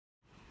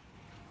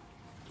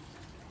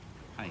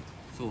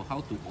So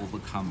how to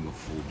overcome your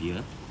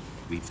phobia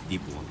with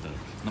deep water?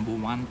 Number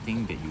one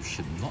thing that you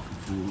should not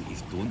do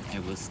is don't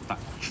ever start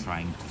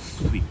trying to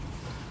swim.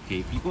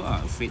 Okay, people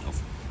are afraid of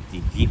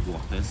the deep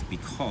waters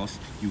because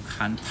you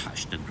can't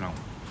touch the ground,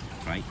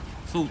 right?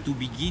 So to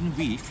begin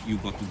with, you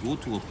got to go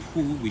to a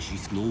pool which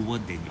is lower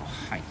than your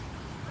height,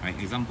 right?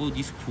 Example,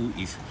 this pool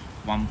is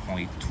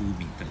 1.2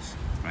 meters,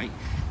 right?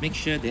 Make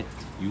sure that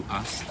you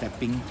are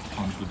stepping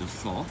onto the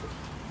floor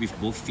with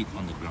both feet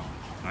on the ground,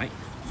 right?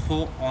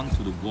 Hold on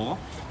to the wall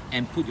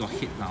and put your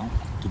head down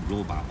to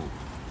blow bubble.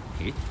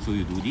 Okay, so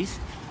you do this,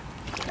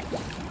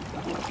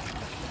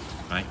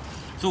 right?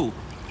 So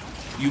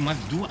you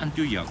must do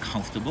until you are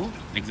comfortable.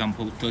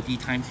 Example, 30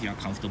 times you are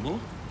comfortable,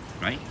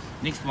 right?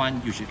 Next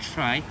one you should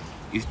try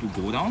is to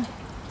go down,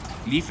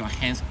 leave your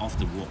hands off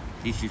the wall.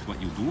 This is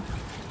what you do.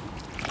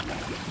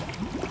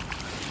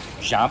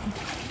 Jump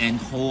and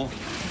hold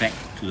back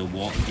to the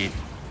wall again.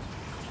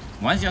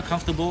 Once you're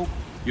comfortable,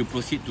 you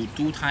proceed to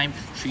 2 times,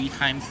 3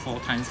 times, 4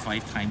 times,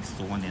 5 times,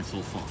 so on and so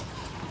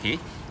forth. Okay,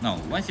 now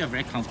once you're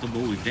very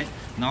comfortable with that,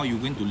 now you're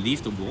going to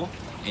leave the wall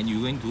and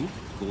you're going to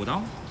go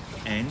down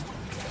and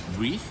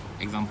breathe.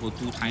 Example,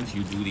 2 times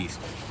you do this.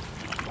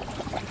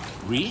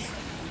 Breathe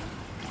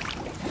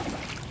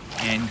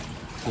and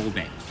go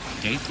back.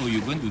 Okay, so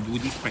you're going to do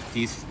this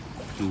practice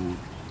to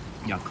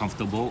you're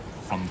comfortable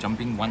from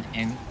jumping one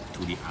end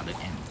to the other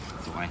end.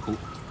 So I hope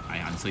I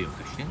answer your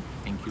question.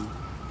 Thank you.